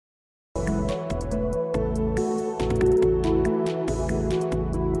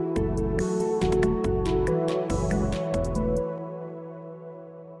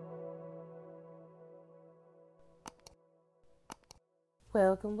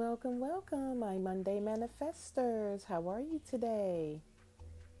Welcome, welcome, welcome, my Monday manifestors. How are you today?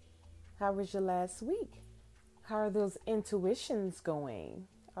 How was your last week? How are those intuitions going?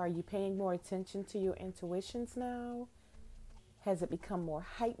 Are you paying more attention to your intuitions now? Has it become more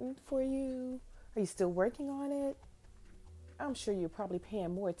heightened for you? Are you still working on it? I'm sure you're probably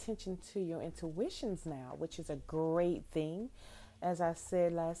paying more attention to your intuitions now, which is a great thing. As I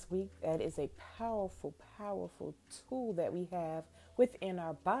said last week, that is a powerful, powerful tool that we have within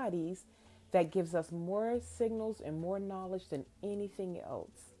our bodies that gives us more signals and more knowledge than anything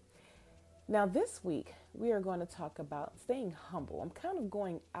else. Now, this week, we are going to talk about staying humble. I'm kind of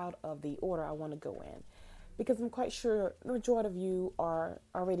going out of the order I want to go in because I'm quite sure the majority of you are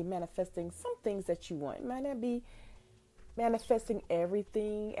already manifesting some things that you want. It might not be manifesting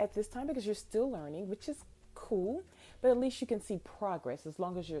everything at this time because you're still learning, which is cool, but at least you can see progress. As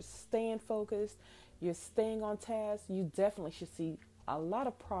long as you're staying focused, you're staying on task, you definitely should see a lot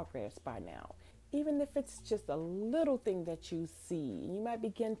of progress by now. Even if it's just a little thing that you see, you might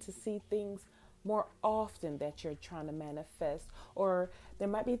begin to see things more often that you're trying to manifest, or there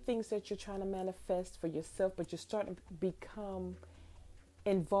might be things that you're trying to manifest for yourself, but you're starting to become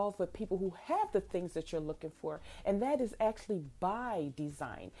involved with people who have the things that you're looking for. And that is actually by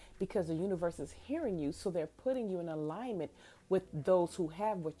design because the universe is hearing you. So they're putting you in alignment with those who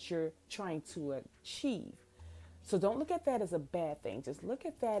have what you're trying to achieve. So don't look at that as a bad thing. Just look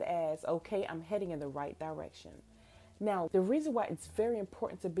at that as, okay, I'm heading in the right direction. Now, the reason why it's very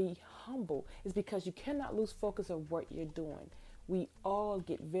important to be humble is because you cannot lose focus of what you're doing. We all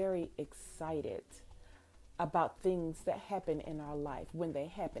get very excited about things that happen in our life when they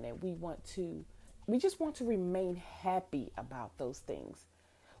happen, and we just want to remain happy about those things.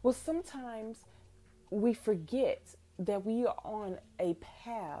 Well, sometimes we forget that we are on a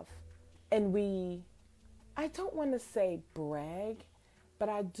path, and I don't want to say brag, but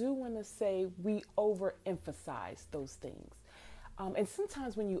I do want to say we overemphasize those things. And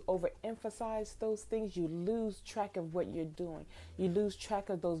sometimes when you overemphasize those things, you lose track of what you're doing. You lose track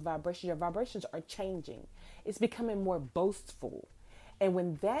of those vibrations. Your vibrations are changing. It's becoming more boastful. And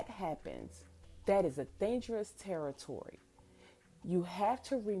when that happens, that is a dangerous territory. You have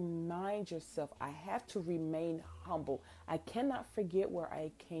to remind yourself, I have to remain humble. I cannot forget where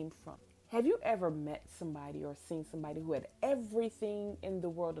I came from. Have you ever met somebody or seen somebody who had everything in the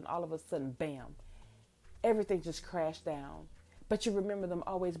world and all of a sudden, bam, everything just crashed down? But you remember them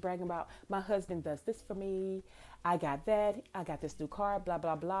always bragging about, my husband does this for me. I got that. I got this new car, blah,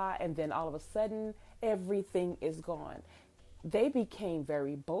 blah, blah. And then all of a sudden, everything is gone. They became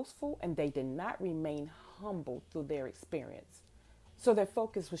very boastful and they did not remain humble through their experience. So their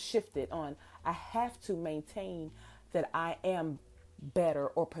focus was shifted on, I have to maintain that I am better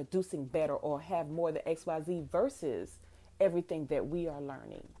or producing better or have more than XYZ versus everything that we are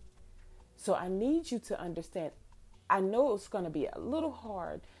learning. So I need you to understand, I know it's going to be a little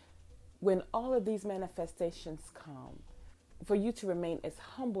hard when all of these manifestations come for you to remain as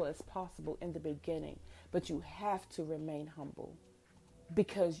humble as possible in the beginning, but you have to remain humble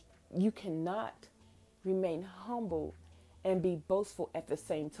because you cannot remain humble and be boastful at the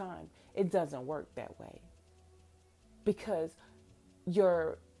same time. It doesn't work that way because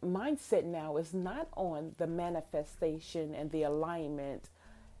your mindset now is not on the manifestation and the alignment.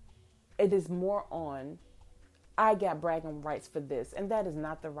 It is more on, I got bragging rights for this. And that is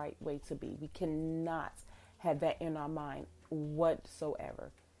not the right way to be. We cannot have that in our mind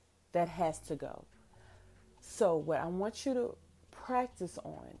whatsoever. That has to go. So what I want you to practice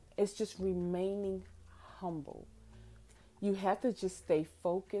on is just remaining humble. You have to just stay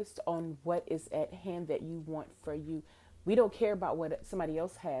focused on what is at hand that you want for you. We don't care about what somebody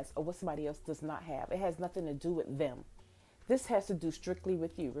else has or what somebody else does not have. It has nothing to do with them. This has to do strictly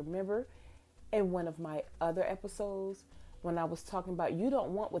with you. Remember, in one of my other episodes, when I was talking about you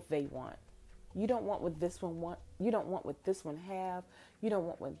don't want what they want. You don't want what this one want. You don't want what this one have. You don't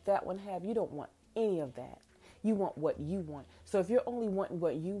want what that one have. You don't want any of that. You want what you want. So if you're only wanting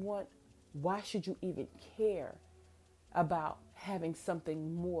what you want, why should you even care about having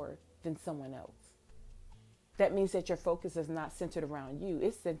something more than someone else? That means that your focus is not centered around you.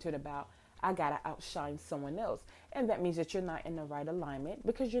 It's centered about, I got to outshine someone else. And that means that you're not in the right alignment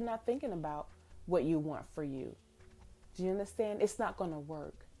because you're not thinking about what you want for you. Do you understand? It's not going to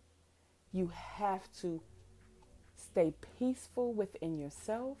work. You have to stay peaceful within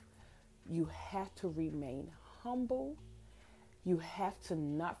yourself. You have to remain humble. You have to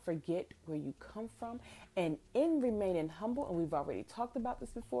not forget where you come from. And in remaining humble, and we've already talked about this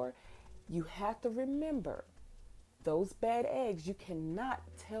before, you have to remember those bad eggs, you cannot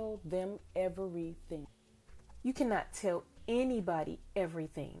tell them everything. You cannot tell anybody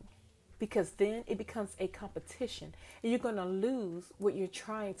everything, because then it becomes a competition and you're going to lose what you're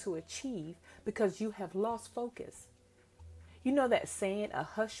trying to achieve because you have lost focus. You know that saying, a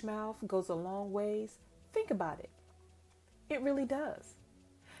hush mouth goes a long ways? Think about it. It really does.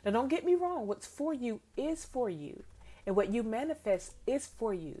 Now, don't get me wrong. What's for you is for you, and what you manifest is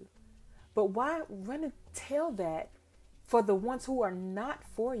for you. But why run and tell that for the ones who are not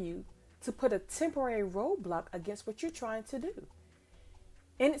for you to put a temporary roadblock against what you're trying to do?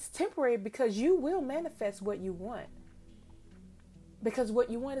 And it's temporary because you will manifest what you want. Because what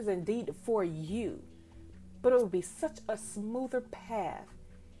you want is indeed for you. But it will be such a smoother path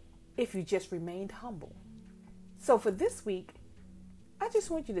if you just remained humble. So for this week, I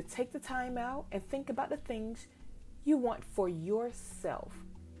just want you to take the time out and think about the things you want for yourself.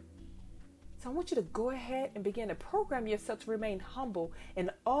 So I want you to go ahead and begin to program yourself to remain humble in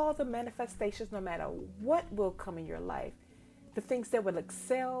all the manifestations, no matter what will come in your life. The things that will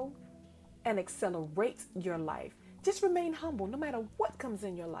excel and accelerate your life. Just remain humble no matter what comes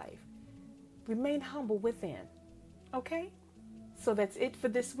in your life. Remain humble within. Okay? So that's it for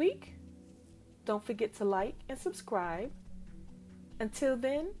this week. Don't forget to like and subscribe. Until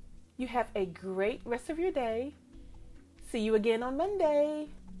then, you have a great rest of your day. See you again on Monday.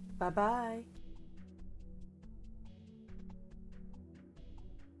 Bye-bye.